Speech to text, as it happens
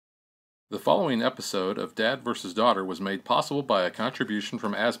The following episode of Dad vs. Daughter was made possible by a contribution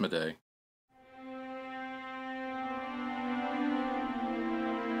from Asmodee.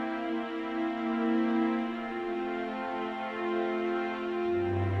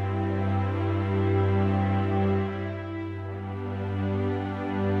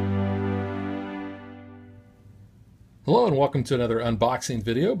 Hello and welcome to another unboxing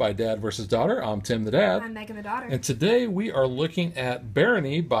video by Dad vs. Daughter. I'm Tim the Dad. I'm Megan the Daughter. And today we are looking at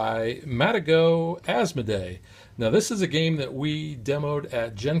Barony by Matagot Asmodee. Now this is a game that we demoed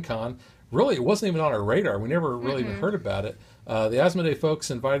at Gen Con. Really, it wasn't even on our radar. We never really even heard about it. The Asmodee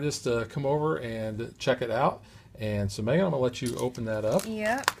folks invited us to come over and check it out. And so Megan, I'm going to let you open that up.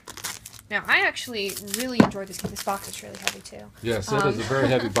 Yep. Now, I actually really enjoyed this game. This box is really heavy, too. Yes, it is a very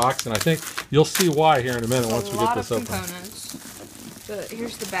heavy box, and I think you'll see why here in a minute once we get this open. A lot of components. So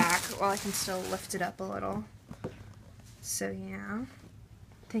here's the back. Well, I can still lift it up a little. So, yeah.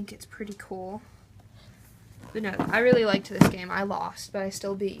 I think it's pretty cool. But no, I really liked this game. I lost, but I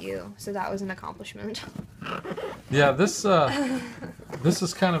still beat you, so that was an accomplishment. Yeah, this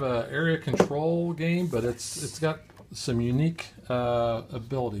is kind of an area control game, but it's got some unique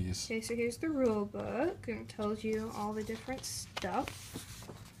abilities. Okay, so here's the rule book, and it tells you all the different stuff,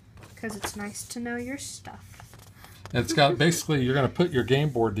 because it's nice to know your stuff. And it's got, basically, you're going to put your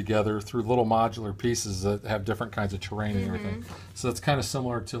game board together through little modular pieces that have different kinds of terrain and everything. So it's kind of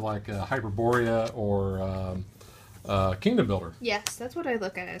similar to like Hyperborea or Kingdom Builder. Yes, that's what I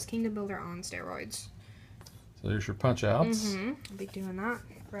look at as Kingdom Builder on steroids. So there's your punch outs. I'll be doing that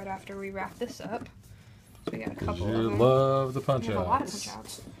right after we wrap this up. So we got a couple of You them. love the punch outs. A lot of punch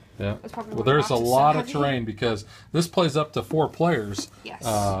outs. Yeah. Well, there's a lot of terrain because this plays up to 4 players. Yes.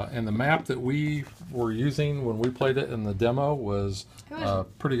 And the map that we were using when we played it in the demo was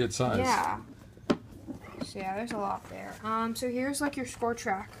pretty good size. Yeah. So yeah, there's a lot there. So here's like your score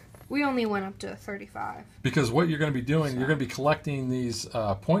track. We only went up to 35. Because what you're going to be doing, you're going to be collecting these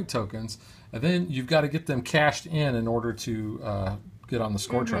point tokens, and then you've got to get them cashed in order to get on the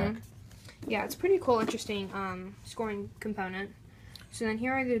score track. Yeah, it's pretty cool, interesting scoring component. So then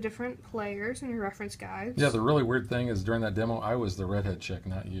here are the different players and your reference guides. Yeah, the really weird thing is during that demo, I was the redhead chick,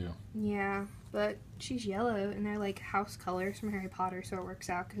 not you. Yeah, but she's yellow, and they're like house colors from Harry Potter, so it works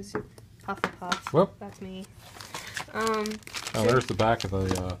out because Hufflepuff. Whoop. That's me. Oh, there's the back of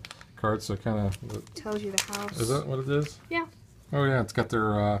the card, so it kind of tells you the house. Is that what it is? Yeah. Oh yeah, it's got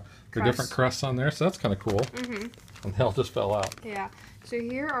their different crests on there, so that's kind of cool. And hell just fell out. Yeah. So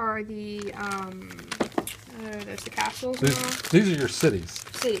here are the there's the castles. These are your cities.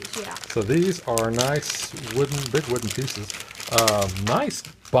 Cities, yeah. So these are nice big wooden pieces. Nice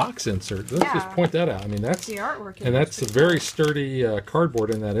box insert. Let's just point that out. I mean, that's the artwork. And that's a very sturdy cardboard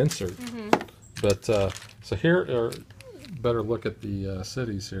in that insert. But so here, better look at the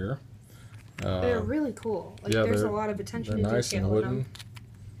cities here. They're really cool. Like, yeah, there's a lot of attention to nice detail and wooden.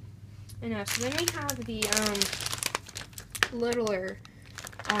 In them. I know. So then we have the littler,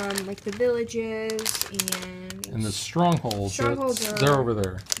 like the villages and the strongholds. Strongholds they're over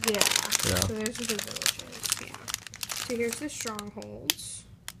there. Yeah. So there's the villages. Yeah. So here's the strongholds,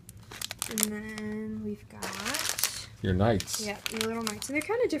 and then we've got your knights. Yeah, your little knights, and they're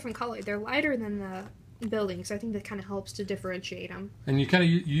kind of different color. They're lighter than the buildings. I think that kind of helps to differentiate them. And you kind of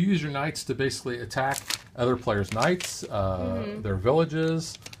you use your knights to basically attack other players' knights, their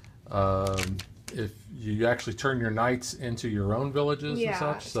villages. If you actually turn your knights into your own villages and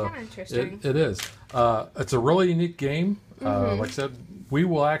such, so kind of interesting. It is. It's a really unique game. Like I said, we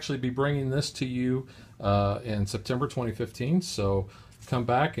will actually be bringing this to you in September 2015. So come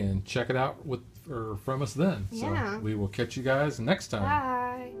back and check it out from us then. Yeah. So we will catch you guys next time. Bye.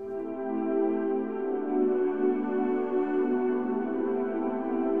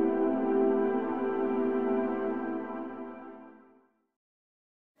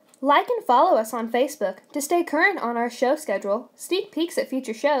 Like and follow us on Facebook to stay current on our show schedule, sneak peeks at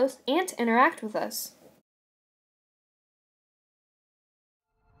future shows, and to interact with us.